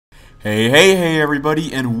Hey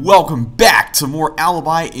everybody, and welcome back to more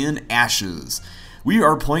Alibi in Ashes. We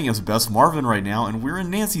are playing as Bess Marvin right now, and we're in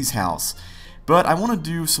Nancy's house. But I want to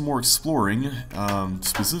do some more exploring,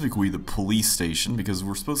 specifically the police station, because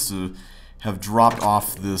we're supposed to have dropped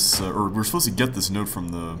off this, or we're supposed to get this note from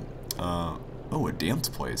the, oh, a dance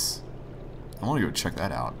place. I want to go check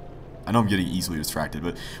that out. I know I'm getting easily distracted,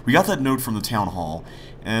 but we got that note from the town hall,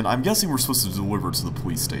 and I'm guessing we're supposed to deliver it to the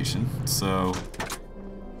police station, so...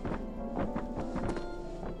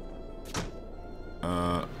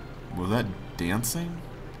 was that dancing?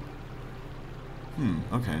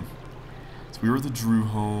 Okay. So we were at the Drew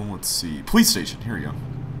home, let's see. Police station, here we go.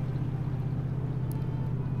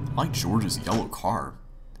 I like George's yellow car.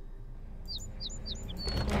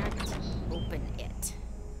 Open it.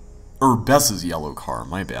 Or Bess's yellow car,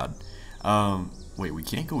 my bad. Wait, we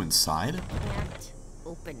can't go inside? Can't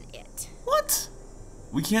open it. What?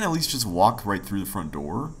 We can't at least just walk right through the front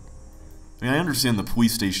door? I mean, I understand the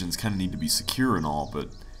police stations kind of need to be secure and all, but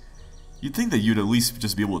you'd think that you'd at least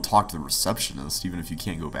just be able to talk to the receptionist, even if you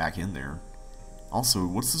can't go back in there. Also,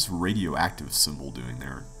 what's this radioactive symbol doing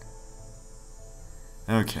there?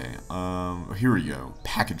 Okay, here we go.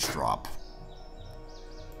 Package drop.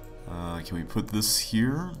 Can we put this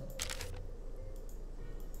here?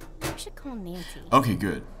 I should call Nancy. Okay,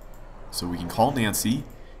 good. So we can call Nancy,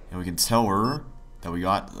 and we can tell her that we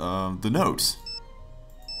got, the note.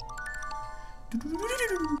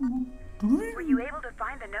 Were you able to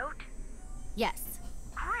find the note? Yes.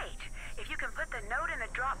 Great. If you can put the note in the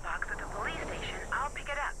Dropbox at the police station, I'll pick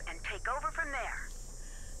it up and take over from there.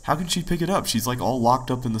 How can she pick it up? She's like all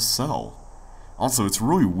locked up in the cell. Also, it's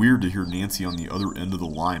really weird to hear Nancy on the other end of the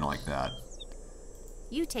line like that.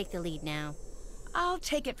 You take the lead now. I'll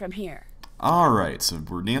take it from here. Alright, so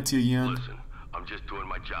we're Nancy again. Listen, I'm just doing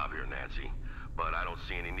my job here, Nancy, but I don't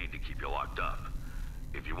see any need to keep you locked up.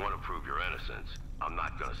 If you want to prove your innocence, I'm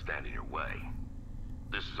not going to stand in your way.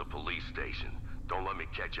 This is a police station. Don't let me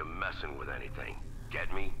catch you messing with anything.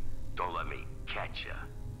 Get me? Don't let me catch you.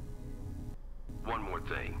 One more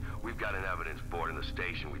thing. We've got an evidence board in the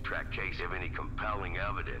station we track case. If any compelling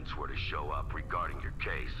evidence were to show up regarding your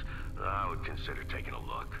case, I would consider taking a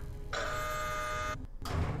look.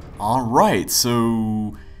 Alright,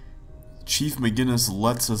 so Chief McGinnis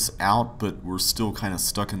lets us out, but we're still kind of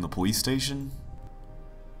stuck in the police station?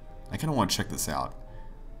 I kind of want to check this out.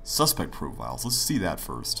 Suspect profiles. Let's see that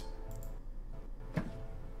first.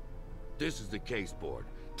 This is the case board.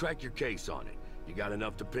 Track your case on it. You got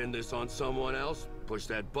enough to pin this on someone else? Push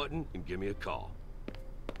that button and give me a call.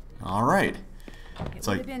 Alright. It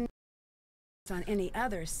would have been on any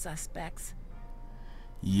other suspects.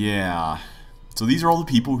 Yeah. So these are all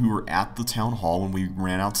the people who were at the town hall when we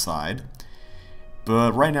ran outside.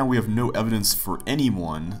 But right now we have no evidence for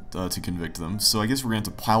anyone to convict them, so I guess we're going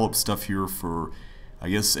to have to pile up stuff here for, I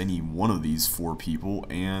guess, any one of these 4 people,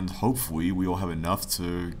 and hopefully we will have enough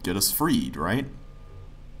to get us freed, right?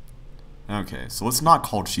 Okay, so let's not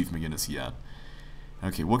call Chief McGinnis yet.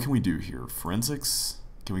 Okay, what can we do here? Forensics?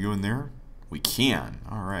 Can we go in there? We can.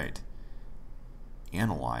 Alright.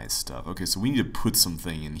 Analyze stuff. Okay, so we need to put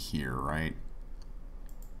something in here, right?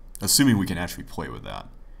 Assuming we can actually play with that.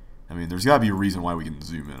 I mean, there's got to be a reason why we can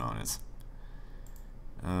zoom in on it.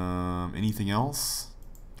 Anything else?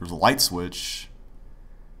 There's a light switch.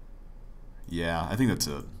 Yeah, I think that's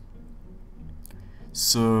it.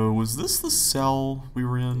 So, was this the cell we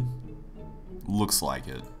were in? Looks like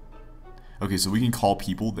it. Okay, so we can call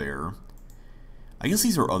people there. I guess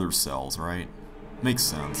these are other cells, right? Makes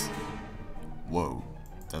sense. Whoa,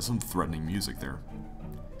 that's some threatening music there.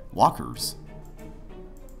 Lockers.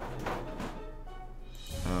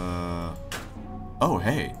 Oh,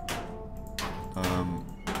 hey. I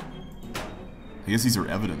guess these are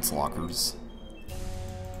evidence lockers.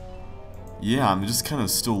 Yeah, I'm just kind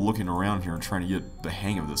of still looking around here and trying to get the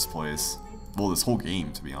hang of this place. Well, this whole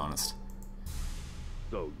game, to be honest.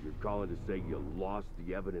 So, you're calling to say you lost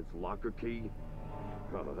the evidence locker key?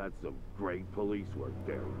 Oh, that's some great police work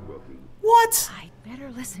there, rookie. What? I'd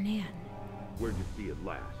better listen in. Where'd you see it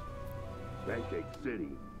last? Pancake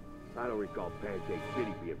City? I don't recall Pancake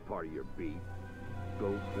City being part of your beat.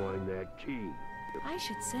 Go find that key. I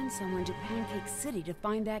should send someone to Pancake City to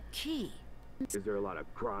find that key. Is there a lot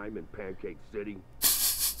of crime in Pancake City?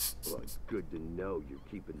 Well, it's good to know you're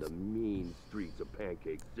keeping the mean streets of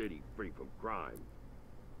Pancake City free from crime.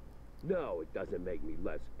 No, it doesn't make me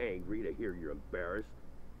less angry to hear you're embarrassed.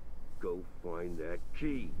 Go find that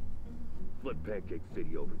key. Flip Pancake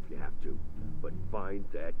City over if you have to, but find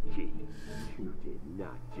that key. You did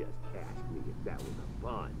not just ask me if that was a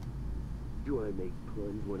pun. Do I make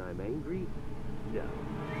puns when I'm angry? No.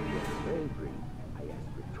 When I'm angry, I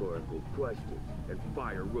ask rhetorical questions and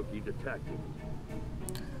fire rookie detectives.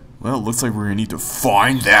 Well, it looks like we're gonna need to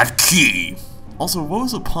find that key. Also, what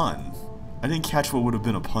was a pun? I didn't catch what would have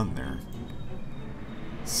been a pun there.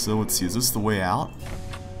 So let's see, is this the way out?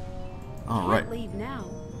 Alright. Can't leave now.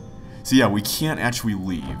 So yeah, we can't actually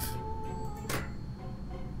leave.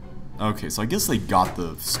 Okay, so I guess they got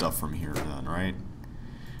the stuff from here then, right?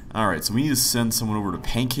 Alright, so we need to send someone over to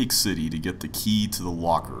Pancake City to get the key to the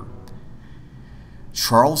locker.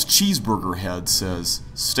 Charles Cheeseburger Head says,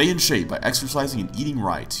 "Stay in shape by exercising and eating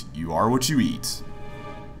right. You are what you eat."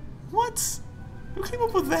 What? Who came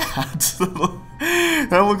up with that?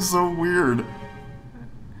 That looks so weird.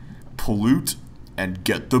 Pollute and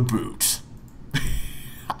get the boot.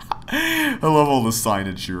 I love all the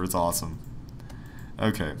signage here. It's awesome.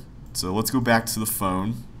 Okay, so let's go back to the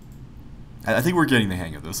phone. I think we're getting the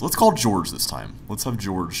hang of this. Let's call George this time. Let's have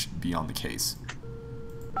George be on the case.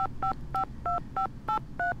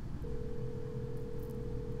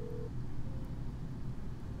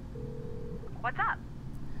 What's up?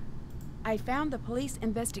 I found the police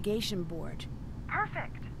investigation board.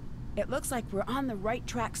 Perfect. It looks like we're on the right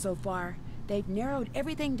track so far. They've narrowed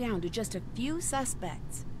everything down to just a few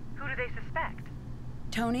suspects. Who do they suspect?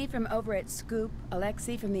 Tony from over at Scoop,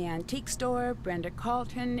 Alexi from the antique store, Brenda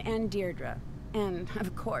Carlton, and Deirdre. And,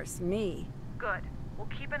 of course, me. Good. We'll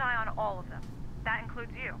keep an eye on all of them. That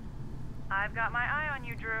includes you. I've got my eye on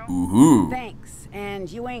you, Drew. Ooh. Thanks. And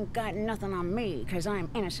you ain't got nothing on me, 'cause I'm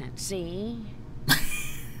innocent, see?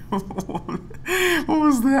 What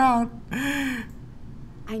was that?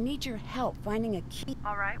 I need your help finding a key.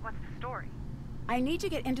 All right, what's the story? I need to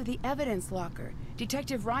get into the evidence locker.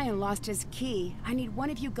 Detective Ryan lost his key. I need one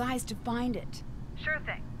of you guys to find it. Sure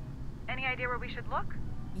thing. Any idea where we should look?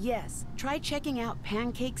 Yes, try checking out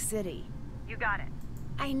Pancake City. You got it.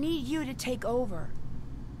 I need you to take over.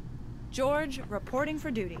 George, reporting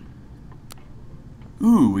for duty.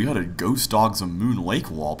 Ooh, we got a Ghost Dogs of Moon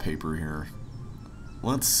Lake wallpaper here.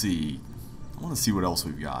 Let's see. I want to see what else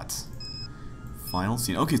we've got. Final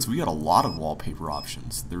scene. Okay, so we got a lot of wallpaper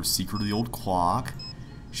options. There's Secret of the Old Clock,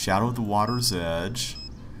 Shadow at the Water's Edge,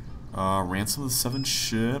 Ransom of the Seven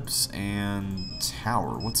Ships, and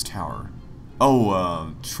Tower. What's Tower?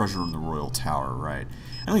 Oh, Treasure in the Royal Tower, right.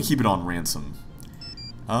 I'm gonna keep it on Ransom.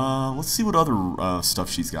 Let's see what other stuff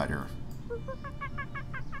she's got here.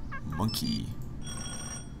 Monkey.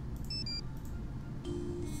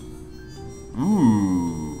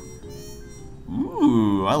 Ooh.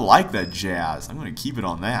 Ooh, I like that jazz. I'm going to keep it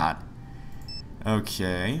on that.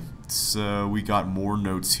 Okay, so we got more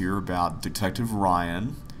notes here about Detective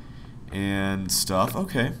Ryan and stuff.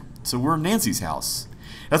 Okay, so we're in Nancy's house.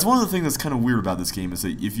 That's one of the things that's kind of weird about this game is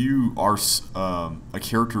that if you are a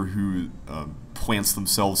character who plants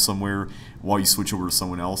themselves somewhere while you switch over to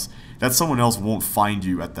someone else, that someone else won't find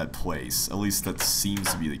you at that place. At least that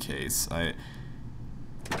seems to be the case.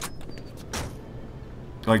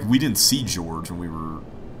 Like, we didn't see George when we were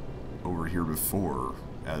over here before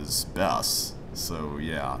as Bess, so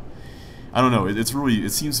yeah. I don't know, it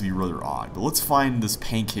seems to be rather odd. But let's find this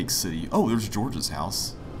Pancake City. Oh, there's George's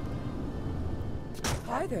house.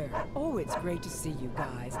 Hi there. Oh, it's great to see you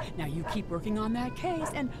guys. Now you keep working on that case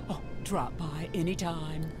and, oh, drop by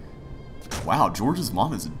anytime. Wow, George's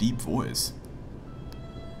mom has a deep voice.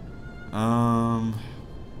 Fenley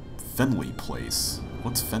Place.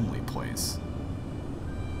 What's Fenley Place?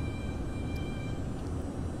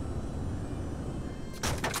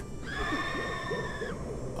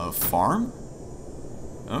 A farm?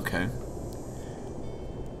 Okay.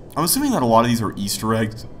 I'm assuming that a lot of these are Easter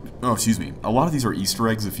eggs. Oh, excuse me. A lot of these are Easter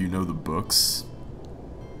eggs if you know the books.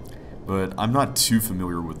 But I'm not too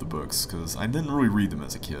familiar with the books because I didn't really read them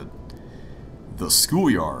as a kid. The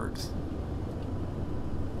schoolyard.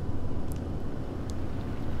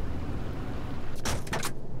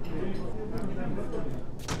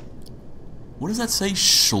 What does that say?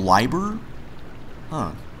 Schleiber?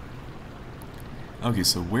 Huh. Okay,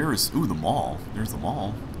 so where is... Ooh, the mall. There's the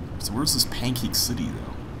mall. So where's this Pancake City,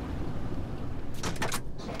 though?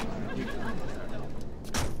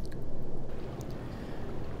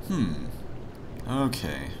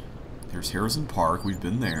 Okay. There's Harrison Park. We've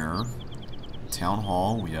been there. Town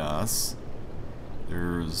Hall, yes.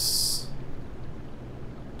 There's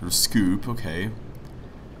Scoop, okay.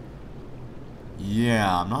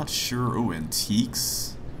 Yeah, I'm not sure. Oh,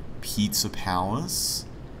 Antiques. Pizza Palace.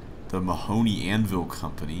 The Mahoney Anvil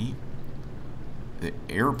Company. The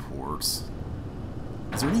airport. Is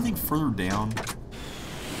there anything further down?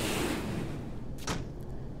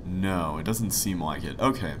 No, it doesn't seem like it.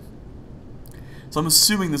 Okay. So I'm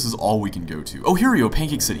assuming this is all we can go to. Oh, here we go,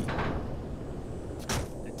 Pancake City.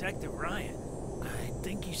 Detective Ryan, I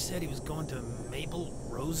think you said he was going to Maple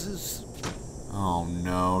Roses? Oh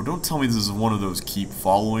no, don't tell me this is one of those keep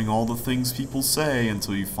following all the things people say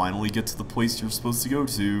until you finally get to the place you're supposed to go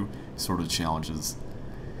to sort of challenges.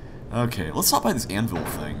 Okay, let's stop by this anvil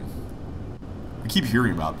thing. We keep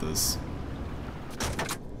hearing about this.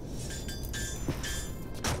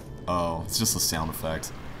 Oh, it's just a sound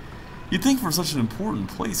effect. You'd think for such an important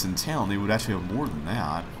place in town they would actually have more than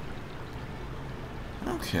that.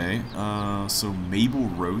 Okay, so Maple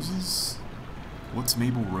Roses? What's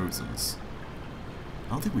Maple Roses?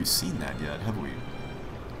 I don't think we've seen that yet, have we?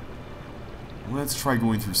 Let's try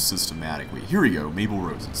going through systematically. Here we go, Maple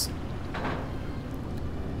Roses.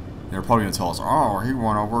 They're probably going to tell us, oh, he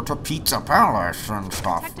went over to Pizza Palace and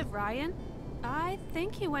stuff. Detective Ryan? I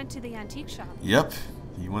think he went to the antique shop. Yep,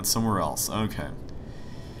 he went somewhere else. Okay.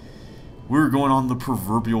 We're going on the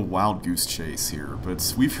proverbial wild goose chase here,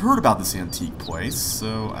 but we've heard about this antique place,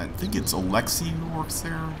 so I think it's Alexei who works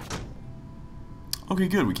there. Okay,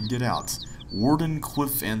 good, we can get out. Warden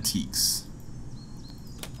Cliff Antiques.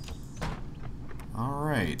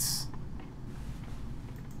 Alright.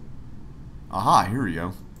 Aha, here we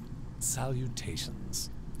go. Salutations.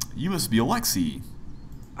 You must be Alexei.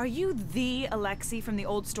 Are you the Alexei from the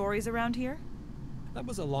old stories around here? That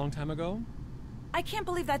was a long time ago. I can't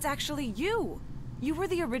believe that's actually you. You were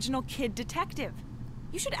the original kid detective.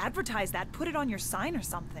 You should advertise that, put it on your sign or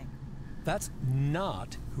something. That's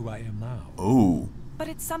not who I am now. Oh. But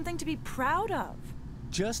it's something to be proud of.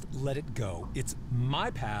 Just let it go. It's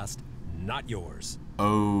my past, not yours.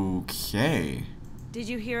 Okay. Did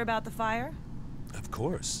you hear about the fire? Of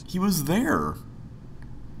course. He was there.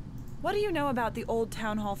 What do you know about the old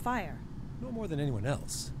town hall fire? No more than anyone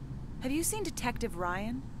else. Have you seen Detective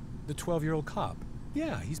Ryan? The 12-year-old cop.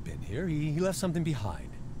 Yeah, he's been here. He left something behind.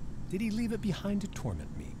 Did he leave it behind to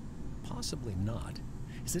torment me? Possibly not.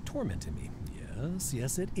 Is it tormenting me?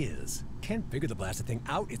 Yes, it is. Can't figure the blasted thing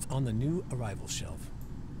out. It's on the new arrival shelf.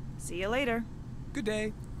 See you later. Good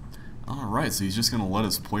day. Alright, so he's just gonna let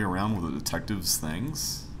us play around with the detective's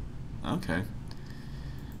things? Okay.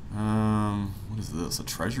 What is this? A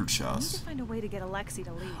treasure I need to chest? find a way to get Alexei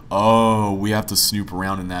to leave. Oh, we have to snoop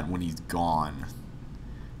around in that when he's gone.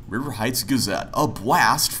 River Heights Gazette. A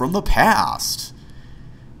blast from the past!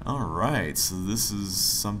 Alright, so this is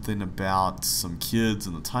something about some kids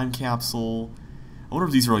in the time capsule. I wonder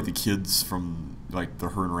if these are like the kids from like the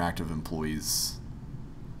Her Interactive employees.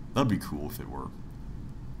 That'd be cool if it were.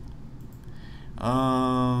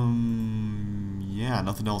 Yeah,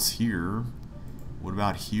 nothing else here. What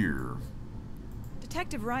about here?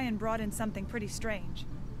 Detective Ryan brought in something pretty strange.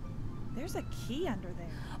 There's a key under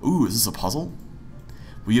there. Ooh, is this a puzzle?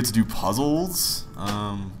 We get to do puzzles?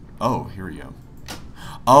 Oh, here we go.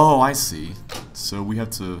 Oh, I see. So we have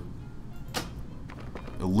to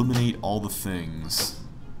eliminate all the things.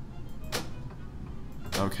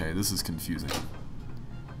 Okay, this is confusing.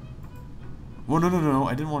 Well, no,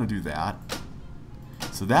 I didn't want to do that.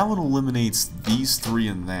 So that one eliminates these three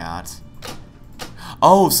and that.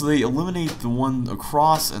 Oh, so they eliminate the one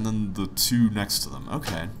across and then the two next to them.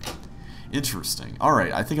 Okay. Interesting.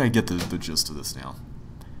 Alright, I think I get the gist of this now.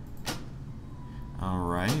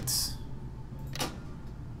 Alright.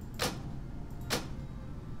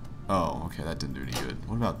 Oh, okay, that didn't do any good.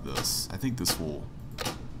 What about this? I think this will...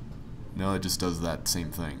 No, it just does that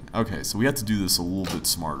same thing. Okay, so we have to do this a little bit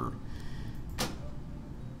smarter.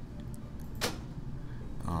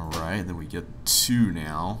 Alright, then we get two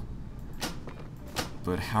now.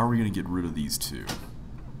 But how are we going to get rid of these two?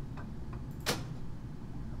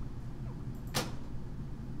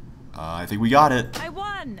 I think we got it. I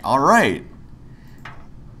won! Alright.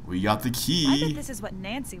 We got the I key. bet this is what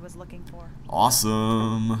Nancy was looking for.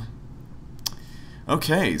 Awesome.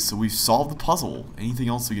 Okay, so we've solved the puzzle. Anything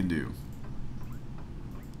else we can do?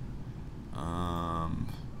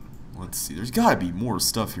 Let's see. There's gotta be more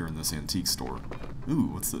stuff here in this antique store. Ooh,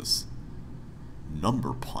 what's this?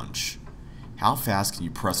 Number punch. How fast can you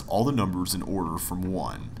press all the numbers in order from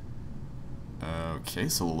 1? Okay,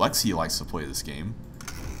 so Alexei likes to play this game.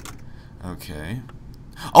 Okay.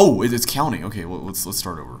 Oh, it's counting. Okay, well, let's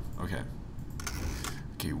start over. Okay.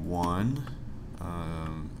 Okay, 1.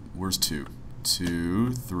 Where's 2?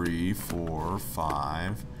 2, 3, 4,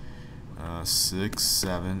 5, 6,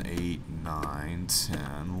 7, 8, 9,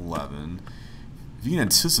 10, 11. If you can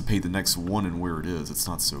anticipate the next one and where it is, it's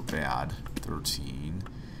not so bad. 13.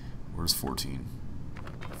 Where's 14?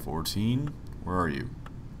 14? Where are you?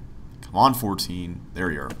 Come on, 14.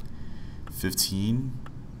 There you are. 15.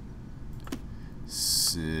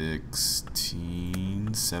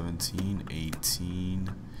 16, 17, 18,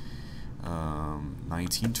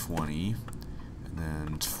 19, 20, And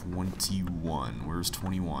then 21. Where's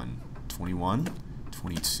 21? 21,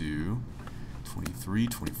 22, 23,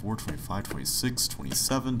 24, 25, 26,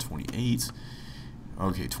 27, 28.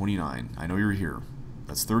 Okay, 29. I know you're here.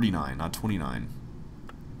 That's 39, not 29.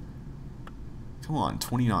 Come on,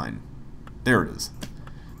 29. There it is.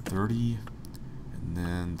 30, and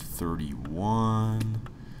then 31,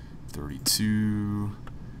 32,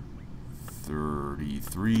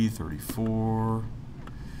 33, 34,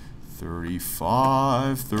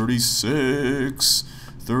 35, 36,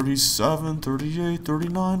 37, 38,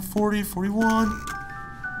 39, 40, 41.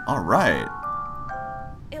 Alright.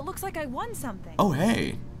 It looks like I won something. Oh,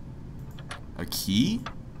 hey. A key?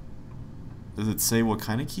 Does it say what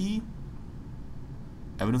kind of key?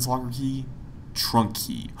 Evidence locker key? Trunk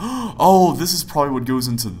key. Oh, this is probably what goes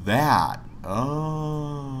into that.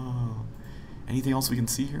 Oh. Anything else we can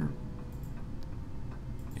see here?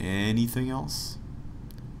 Anything else?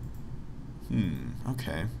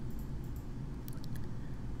 Okay.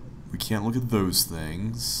 We can't look at those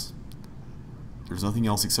things. There's nothing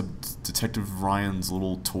else except Detective Ryan's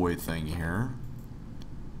little toy thing here.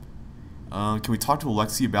 Can we talk to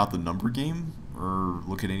Alexi about the number game? Or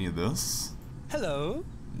look at any of this? Hello.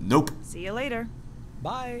 Nope. See you later.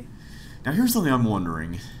 Bye. Now here's something I'm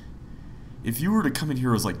wondering. If you were to come in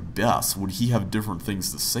here as like Bess, would he have different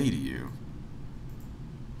things to say to you?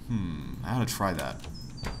 I ought to try that.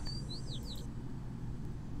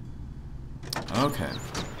 Okay.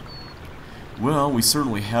 Well, we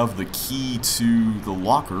certainly have the key to the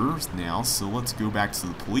locker now, so let's go back to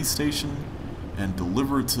the police station and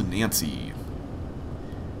deliver it to Nancy.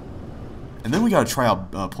 And then we gotta try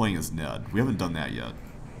out playing as Ned. We haven't done that yet.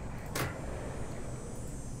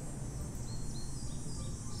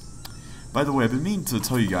 By the way, I've been meaning to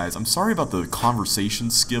tell you guys, I'm sorry about the conversation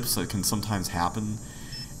skips that can sometimes happen.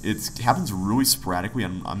 It happens really sporadically,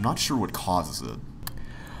 and I'm not sure what causes it.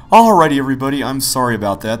 Alrighty everybody, I'm sorry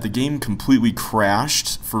about that. The game completely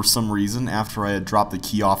crashed for some reason after I had dropped the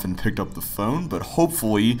key off and picked up the phone, but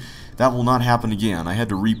hopefully that will not happen again. I had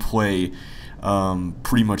to replay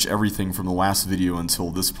pretty much everything from the last video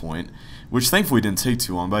until this point, which thankfully didn't take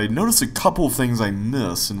too long, but I noticed a couple of things I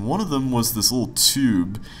missed, and one of them was this little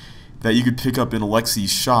tube that you could pick up in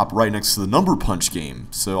Alexi's shop right next to the number punch game.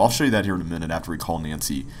 So I'll show you that here in a minute after we call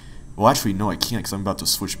Nancy. Well, actually, no, I can't because I'm about to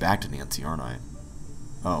switch back to Nancy, aren't I?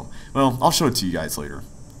 Oh, well, I'll show it to you guys later.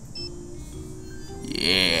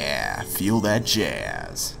 Yeah, feel that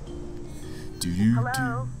jazz.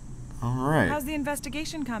 Hello? Alright. How's the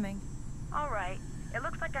investigation coming? Alright. It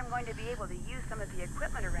looks like I'm going to be able to use some of the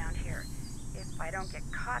equipment around here. If I don't get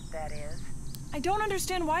caught, that is. I don't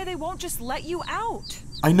understand why they won't just let you out.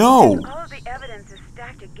 I know! All of the evidence is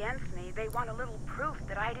stacked against me. They want a little proof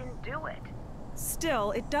that I didn't do it.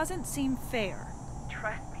 Still, it doesn't seem fair.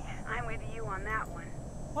 Trust me, I'm with you on that one.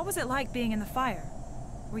 What was it like being in the fire?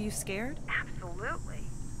 Were you scared? Absolutely.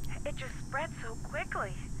 It just spread so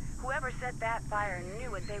quickly. Whoever set that fire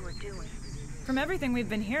knew what they were doing. From everything we've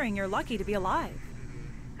been hearing, you're lucky to be alive.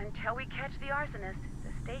 Until we catch the arsonist,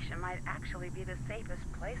 the station might actually be the safest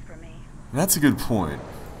place for me. That's a good point.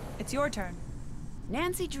 It's your turn.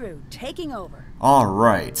 Nancy Drew, taking over.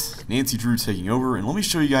 Alright, Nancy Drew taking over, and let me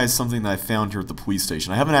show you guys something that I found here at the police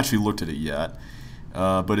station. I haven't actually looked at it yet,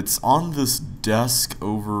 but it's on this desk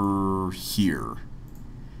over here.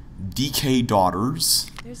 DK Daughters.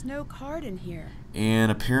 There's no card in here. And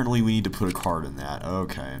apparently we need to put a card in that.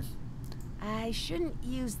 Okay. I shouldn't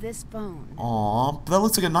use this phone. Aw, but that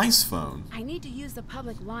looks like a nice phone. I need to use the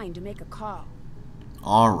public line to make a call.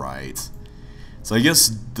 Alright. So I guess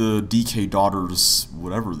the DK Daughters,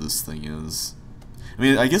 whatever this thing is. I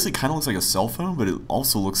mean, I guess it kind of looks like a cell phone, but it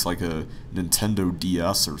also looks like a Nintendo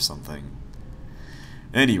DS or something.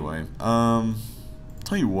 Anyway, tell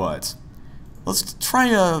you what. Let's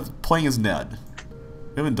try playing as Ned.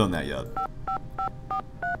 We haven't done that yet.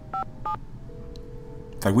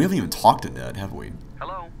 In fact, we haven't even talked to Ned, have we?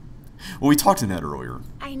 Hello? Well, we talked to Ned earlier.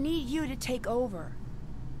 I need you to take over.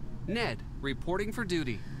 Ned, reporting for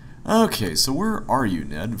duty. Okay, so where are you,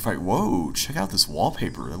 Ned? In fact, whoa, check out this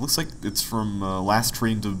wallpaper. It looks like it's from Last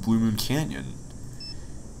Train to Blue Moon Canyon.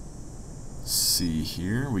 Let's see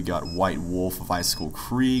here. We got White Wolf of Icicle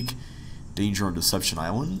Creek, Danger on Deception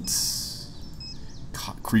Island,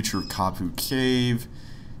 Creature of Kapu Cave,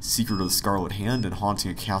 Secret of the Scarlet Hand, and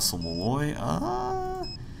Haunting of Castle Malloy. I'm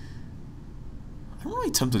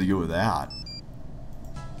really tempted to go with that.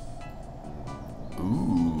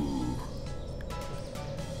 Ooh.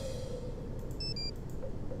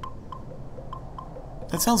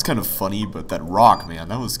 That sounds kind of funny, but that rock, man,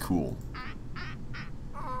 that was cool.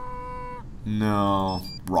 No,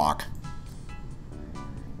 rock.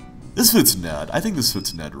 This fits Ned. I think this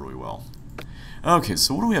fits Ned really well. Okay,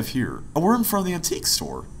 so what do we have here? Oh, we're in front of the antique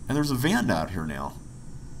store. And there's a van out here now.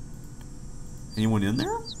 Anyone in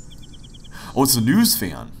there? Oh, it's a news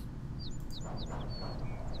van.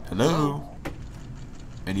 Hello?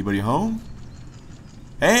 Anybody home?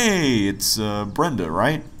 Hey, it's Brenda,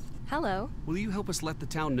 right? Hello. Will you help us let the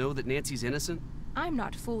town know that Nancy's innocent? I'm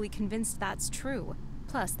not fully convinced that's true.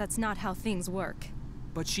 Plus, that's not how things work.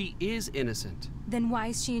 But she is innocent. Then why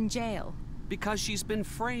is she in jail? Because she's been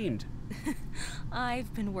framed.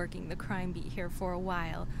 I've been working the crime beat here for a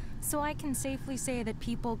while, so I can safely say that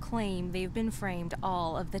people claim they've been framed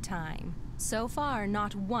all of the time. So far,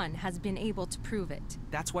 not one has been able to prove it.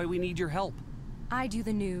 That's why we need your help. I do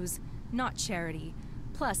the news, not charity.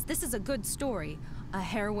 Plus, this is a good story. A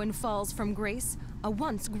heroine falls from grace, a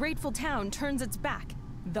once grateful town turns its back.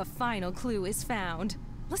 The final clue is found.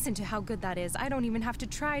 Listen to how good that is. I don't even have to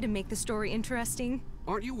try to make the story interesting.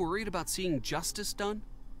 Aren't you worried about seeing justice done?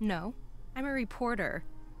 No. I'm a reporter.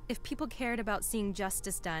 If people cared about seeing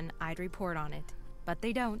justice done, I'd report on it. But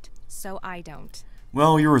they don't, so I don't.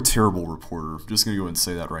 Well, you're a terrible reporter. Just gonna go ahead and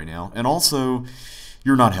say that right now. And also,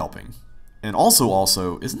 you're not helping. And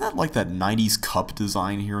also, isn't that like that 90s cup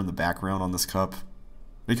design here in the background on this cup?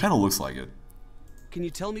 It kind of looks like it. Can you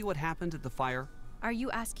tell me what happened at the fire? Are you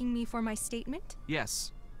asking me for my statement?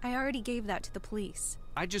 Yes. I already gave that to the police.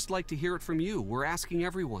 I'd just like to hear it from you. We're asking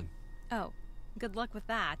everyone. Oh, good luck with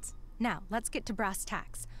that. Now, let's get to brass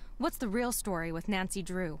tacks. What's the real story with Nancy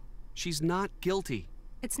Drew? She's not guilty.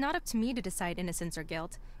 It's not up to me to decide innocence or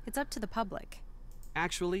guilt. It's up to the public.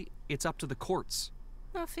 Actually, it's up to the courts.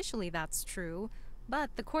 Officially, that's true. But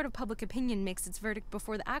the court of public opinion makes its verdict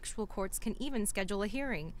before the actual courts can even schedule a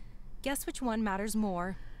hearing. Guess which one matters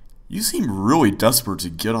more? You seem really desperate to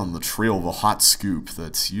get on the trail of a hot scoop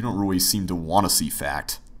that you don't really seem to want to see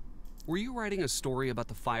fact. Were you writing a story about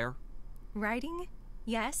the fire? Writing?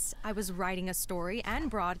 Yes, I was writing a story and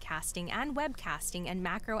broadcasting and webcasting and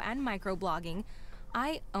macro and micro blogging.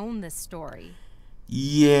 I own this story.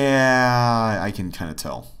 Yeah, I can kind of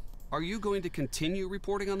tell. Are you going to continue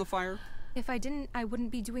reporting on the fire? If I didn't, I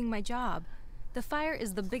wouldn't be doing my job. The fire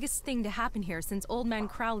is the biggest thing to happen here since Old Man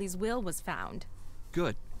Crowley's will was found.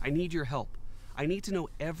 Good. I need your help. I need to know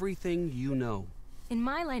everything you know. In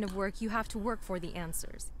my line of work, you have to work for the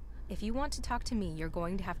answers. If you want to talk to me, you're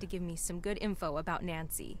going to have to give me some good info about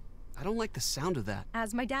Nancy. I don't like the sound of that.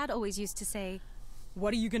 As my dad always used to say,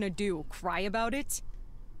 "What are you gonna do, cry about it?"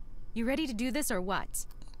 You ready to do this or what?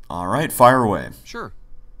 Alright, fire away. Sure.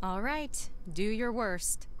 Alright, do your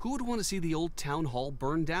worst. Who would want to see the old town hall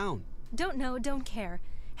burn down? Don't know, don't care.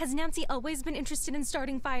 Has Nancy always been interested in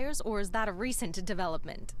starting fires, or is that a recent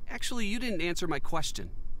development? Actually, you didn't answer my question.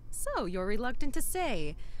 So, you're reluctant to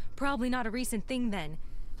say. Probably not a recent thing then.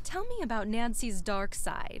 Tell me about Nancy's dark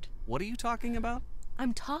side. What are you talking about?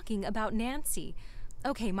 I'm talking about Nancy.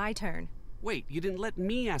 Okay, my turn. Wait, you didn't let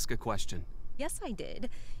me ask a question. Yes, I did.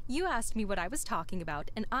 You asked me what I was talking about,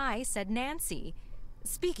 and I said Nancy.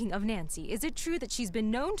 Speaking of Nancy, is it true that she's been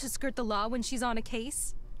known to skirt the law when she's on a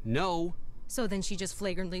case? No. So then she just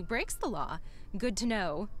flagrantly breaks the law. Good to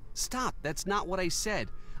know. Stop, that's not what I said.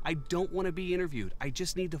 I don't want to be interviewed. I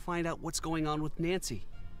just need to find out what's going on with Nancy.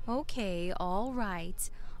 Okay, all right.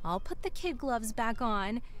 I'll put the kid gloves back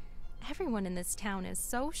on. Everyone in this town is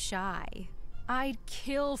so shy. I'd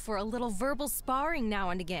kill for a little verbal sparring now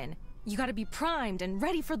and again. You gotta be primed and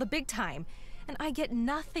ready for the big time. And I get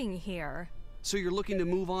nothing here. So you're looking to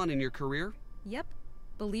move on in your career? Yep.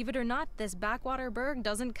 Believe it or not, this backwater burg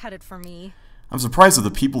doesn't cut it for me. I'm surprised that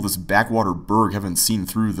the people of this backwater burg haven't seen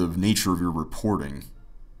through the nature of your reporting.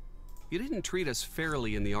 You didn't treat us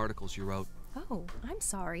fairly in the articles you wrote. Oh, I'm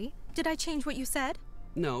sorry. Did I change what you said?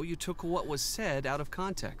 No, you took what was said out of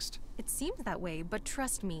context. It seemed that way, but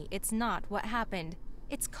trust me, it's not what happened.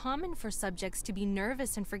 It's common for subjects to be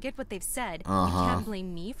nervous and forget what they've said. You can't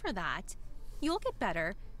blame me for that. You'll get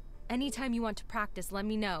better. Anytime you want to practice, let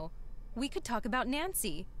me know. We could talk about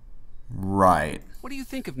Nancy. Right. What do you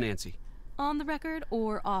think of Nancy? On the record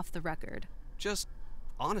or off the record? Just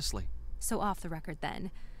honestly. So off the record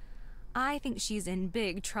then. I think she's in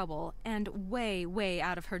big trouble and way, way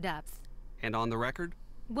out of her depth. And on the record?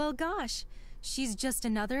 Well, gosh, she's just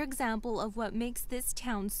another example of what makes this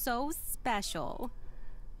town so special.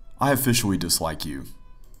 I officially dislike you.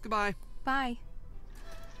 Goodbye. Bye.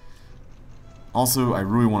 Also, I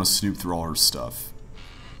really want to snoop through all her stuff.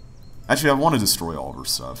 Actually, I want to destroy all of her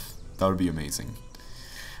stuff. That would be amazing.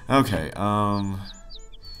 Okay, you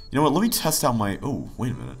know what, let me test out my... Oh,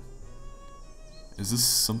 wait a minute. Is this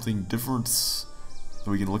something different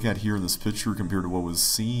that we can look at here in this picture compared to what was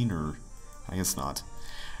seen, or... I guess not.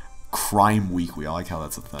 Crime Weekly. I like how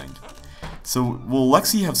that's a thing. So, will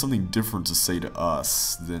Lexi have something different to say to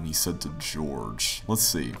us than he said to George? Let's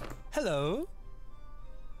see. Hello?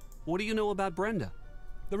 What do you know about Brenda?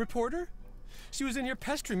 The reporter? She was in here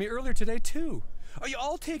pestering me earlier today, too. Are you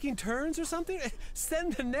all taking turns or something?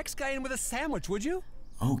 Send the next guy in with a sandwich, would you?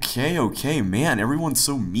 Okay, man, everyone's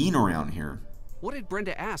so mean around here. What did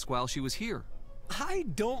Brenda ask while she was here? I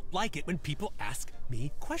don't like it when people ask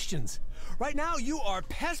me questions. Right now, you are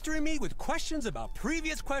pestering me with questions about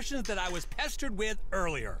previous questions that I was pestered with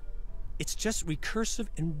earlier. It's just recursive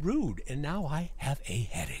and rude, and now I have a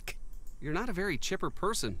headache. You're not a very chipper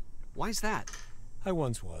person. Why's that? I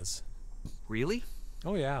once was. Really?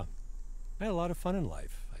 Oh, yeah. I had a lot of fun in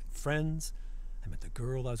life. I had friends. I met the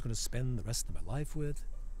girl I was going to spend the rest of my life with.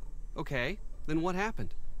 Okay, then what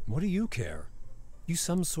happened? What do you care? You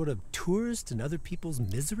some sort of tourist in other people's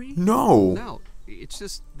misery? No. No, it's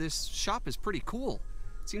just this shop is pretty cool.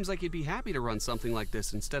 Seems like you'd be happy to run something like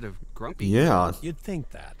this instead of grumpy. Yeah. You'd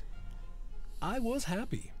think that. I was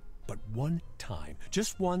happy, but one time,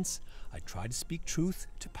 just once, I tried to speak truth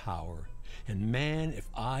to power, and man, if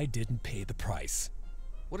I didn't pay the price.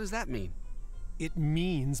 What does that mean? It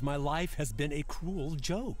means my life has been a cruel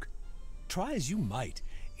joke. Try as you might,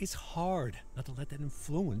 it's hard not to let that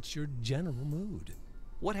influence your general mood.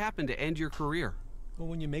 What happened to end your career? Well,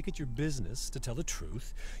 when you make it your business to tell the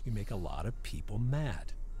truth, you make a lot of people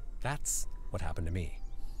mad. That's what happened to me.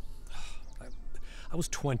 I was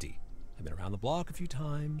 20. I'd been around the block a few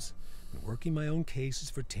times, been working my own cases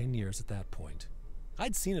for 10 years at that point.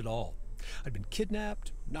 I'd seen it all. I'd been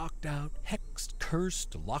kidnapped, knocked out, hexed,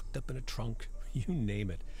 cursed, locked up in a trunk, you name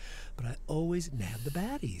it. But I always nabbed the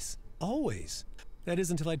baddies. Always. That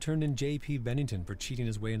is until I turned in J.P. Bennington for cheating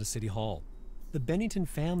his way into City Hall. The Bennington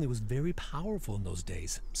family was very powerful in those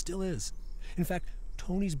days. Still is. In fact,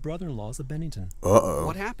 Tony's brother-in-law is a Bennington. Uh-oh.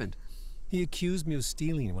 What happened? He accused me of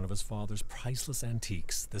stealing one of his father's priceless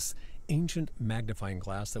antiques, this ancient magnifying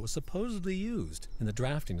glass that was supposedly used in the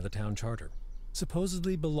drafting of the town charter.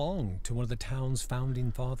 Supposedly belonged to one of the town's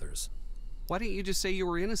founding fathers. Why didn't you just say you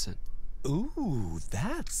were innocent? Ooh,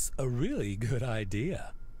 that's a really good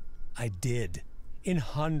idea. I did. In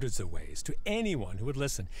hundreds of ways, to anyone who would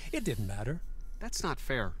listen. It didn't matter. That's not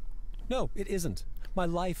fair. No, it isn't. My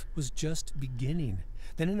life was just beginning.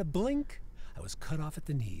 Then in a blink, I was cut off at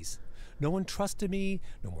the knees. No one trusted me,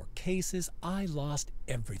 no more cases. I lost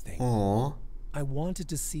everything. Aww. I wanted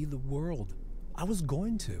to see the world. I was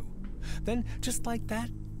going to. Then, just like that,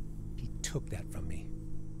 he took that from me.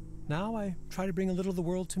 Now I try to bring a little of the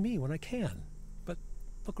world to me when I can. But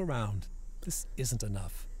look around. This isn't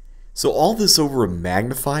enough. So all this over a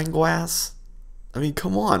magnifying glass? I mean,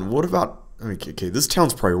 come on. What about... I mean, okay, this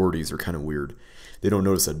town's priorities are kind of weird. They don't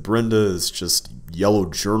notice that Brenda is just yellow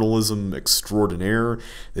journalism extraordinaire.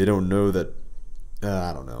 They don't know that...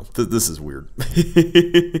 I don't know. This is weird.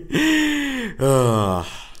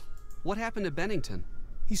 What happened to Bennington?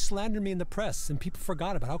 He slandered me in the press, and people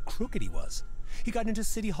forgot about how crooked he was. He got into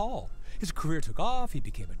City Hall. His career took off, he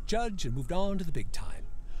became a judge, and moved on to the big time.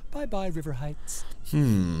 Bye-bye, River Heights.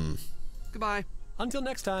 Goodbye. Until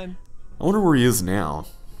next time. I wonder where he is now.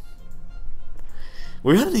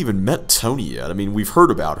 We hadn't even met Tony yet. I mean, we've heard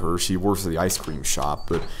about her. She works at the ice cream shop,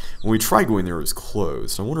 but when we tried going there, it was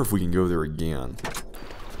closed. I wonder if we can go there again.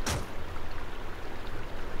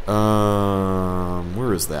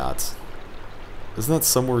 Where is that? Isn't that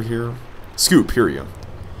somewhere here? Scoop, here you go.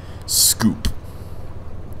 Scoop.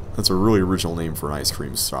 That's a really original name for an ice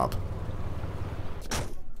cream shop.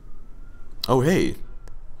 Oh, hey.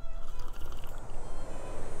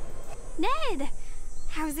 Ned,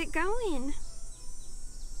 how's it going?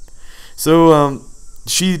 So,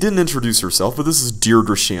 she didn't introduce herself, but this is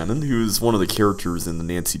Deirdre Shannon, who is one of the characters in the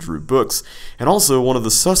Nancy Drew books, and also one of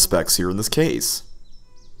the suspects here in this case.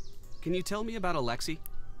 Can you tell me about Alexei?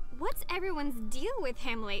 What's everyone's deal with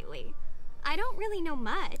him lately? I don't really know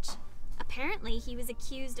much. Apparently, he was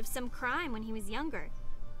accused of some crime when he was younger.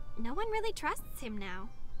 No one really trusts him now.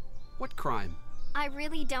 What crime? I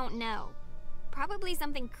really don't know. Probably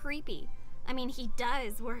something creepy. I mean, he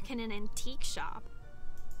does work in an antique shop.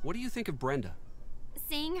 What do you think of Brenda?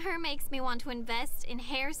 Seeing her makes me want to invest in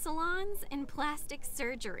hair salons and plastic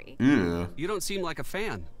surgery. Yeah. You don't seem like a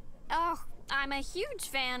fan. Oh, I'm a huge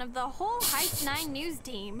fan of the whole Heights 9 news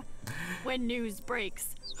team. When news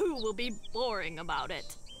breaks, who will be boring about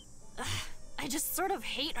it? Ugh, I just sort of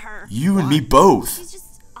hate her. You and me both. She's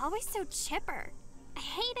just always so chipper. I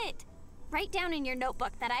hate it. Write down in your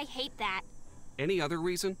notebook that I hate that. Any other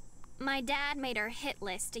reason? My dad made her hit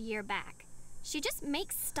list a year back. She just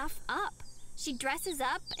makes stuff up. She dresses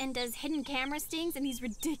up and does hidden camera stings in these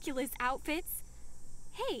ridiculous outfits.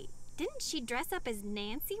 Hey, Didn't she dress up as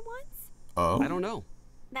Nancy once? Oh? I don't know.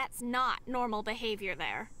 That's not normal behavior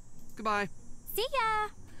there. Goodbye. See ya!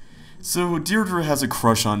 So Deirdre has a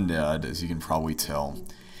crush on Ned, as you can probably tell.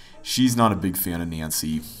 She's not a big fan of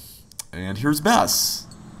Nancy. And here's Bess.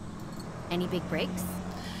 Any big breaks?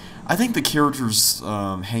 I think the characters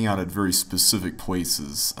hang out at very specific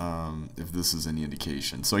places, if this is any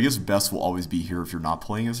indication. So I guess Bess will always be here if you're not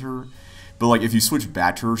playing as her. But like, if you switch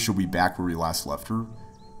back to her, she'll be back where we last left her.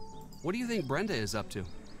 What do you think Brenda is up to?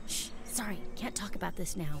 Shh, sorry, can't talk about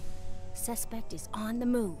this now. Suspect is on the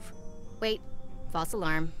move. Wait, false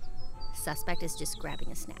alarm. Suspect is just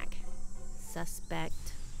grabbing a snack.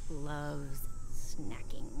 Suspect loves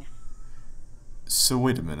snacking. So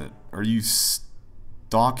wait a minute, are you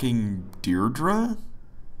stalking Deirdre?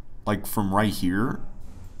 Like from right here?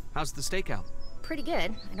 How's the stakeout? Pretty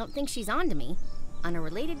good. I don't think she's on to me. On a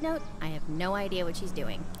related note, I have no idea what she's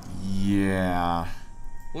doing. Yeah.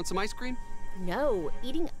 Want some ice cream? No,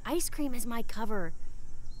 eating ice cream is my cover.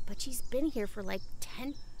 But she's been here for like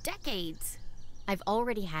 10 decades. I've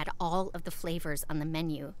already had all of the flavors on the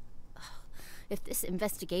menu. Ugh, if this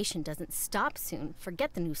investigation doesn't stop soon,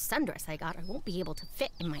 forget the new sundress I got. I won't be able to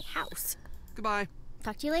fit in my house. Goodbye.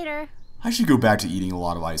 Talk to you later. I should go back to eating a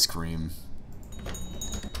lot of ice cream.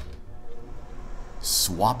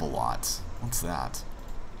 Swap a lot. What's that?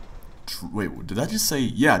 Wait, did that just say?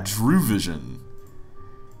 Yeah, Drew Vision.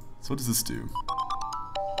 So what does this do?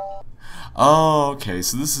 Oh, okay.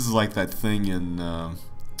 So this is like that thing in,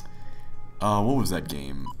 what was that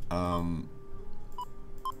game?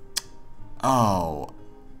 Oh,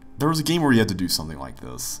 there was a game where you had to do something like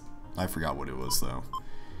this. I forgot what it was though.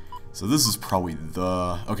 So this is probably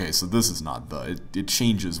the, okay, so this is not the, it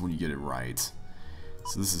changes when you get it right.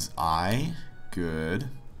 So this is I,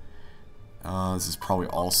 good. This is probably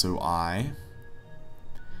also I.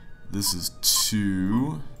 This is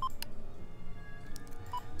 2.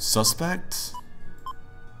 Suspect.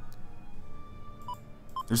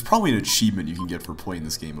 There's probably an achievement you can get for playing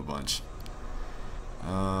this game a bunch.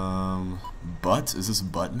 Butt? Is this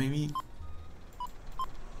butt maybe?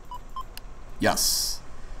 Yes.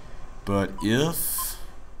 But if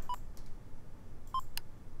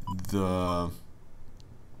the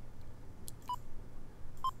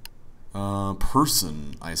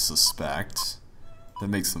person I suspect, that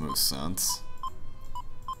makes the most sense.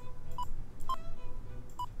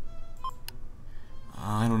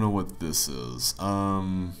 I don't know what this is.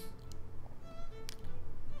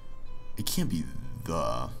 It can't be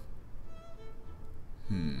the.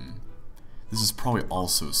 This is probably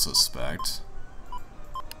also suspect.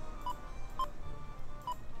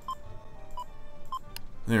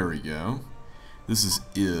 There we go. This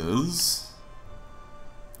is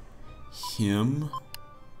him.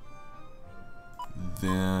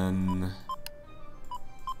 Then.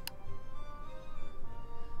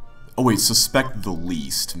 Oh wait, suspect the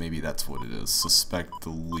least. Maybe that's what it is. Suspect the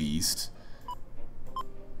least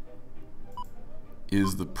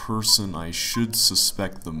is the person I should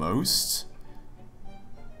suspect the most.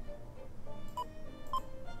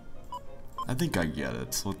 I think I get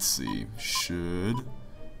it. Let's see. Should.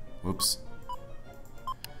 Whoops.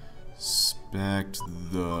 Suspect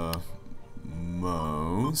the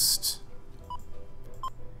most.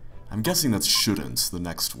 I'm guessing that's shouldn't, the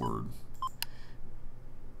next word.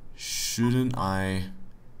 Shouldn't I...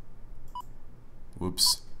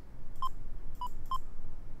 Whoops.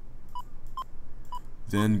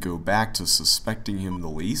 Then go back to suspecting him the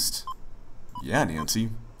least? Yeah, Nancy.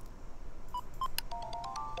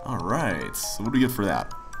 Alright, so what do we get for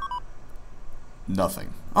that?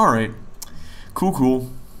 Nothing. Alright. Cool,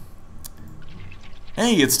 cool.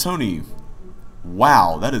 Hey, it's Tony.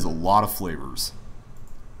 Wow, that is a lot of flavors.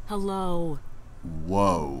 Hello.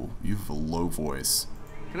 Whoa, you have a low voice.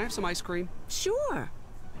 Can I have some ice cream? Sure.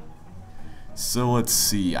 So let's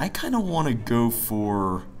see. I kind of want to go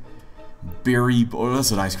for berry. Oh,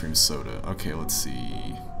 that's an ice cream soda. Okay, let's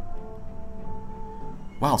see.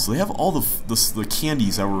 Wow, so they have all the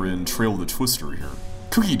candies that were in Trail of the Twister here.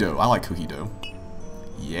 Cookie dough. I like cookie dough.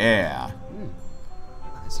 Yeah.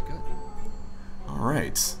 That's good. All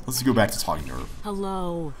right. Let's go back to talking to her.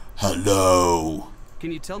 Hello. Hello.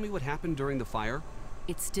 Can you tell me what happened during the fire?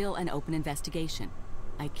 It's still an open investigation.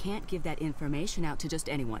 I can't give that information out to just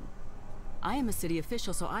anyone. I am a city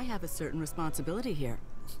official, so I have a certain responsibility here.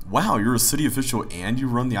 Wow, you're a city official and you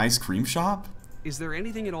run the ice cream shop? Is there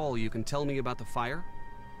anything at all you can tell me about the fire?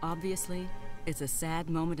 Obviously, it's a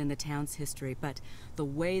sad moment in the town's history, but the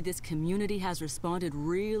way this community has responded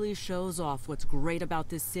really shows off what's great about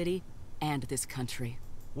this city and this country.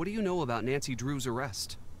 What do you know about Nancy Drew's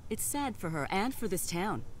arrest? It's sad for her and for this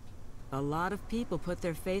town. A lot of people put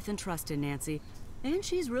their faith and trust in Nancy, and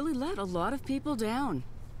she's really let a lot of people down.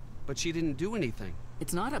 But she didn't do anything.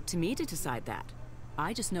 It's not up to me to decide that.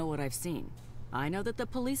 I just know what I've seen. I know that the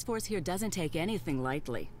police force here doesn't take anything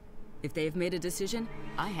lightly. If they've made a decision,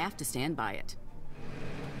 I have to stand by it.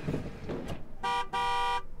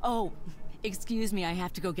 Oh, excuse me, I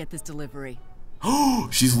have to go get this delivery. Oh,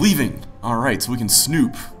 she's leaving. Alright, so we can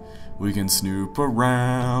snoop. We can snoop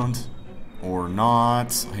around. Or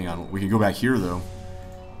not. Hang on, we can go back here, though.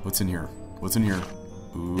 What's in here? What's in here?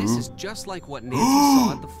 Ooh. This is just like what Nancy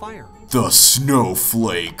saw at the fire. The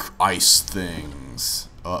snowflake ice things.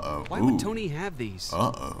 Uh-oh. Why would Tony have these?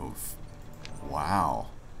 Uh-oh. Wow.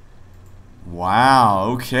 Wow,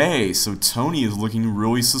 okay. So Tony is looking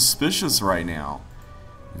really suspicious right now.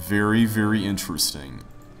 Very, very interesting.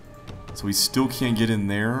 So we still can't get in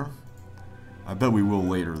there. I bet we will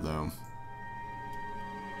later, though.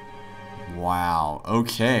 Wow,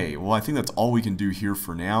 okay. Well, I think that's all we can do here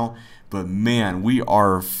for now. But man, we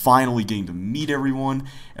are finally getting to meet everyone.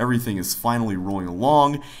 Everything is finally rolling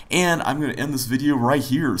along. And I'm going to end this video right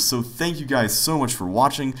here. So thank you guys so much for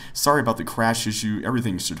watching. Sorry about the crash issue.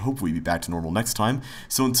 Everything should hopefully be back to normal next time.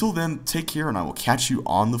 So until then, take care and I will catch you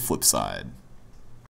on the flip side.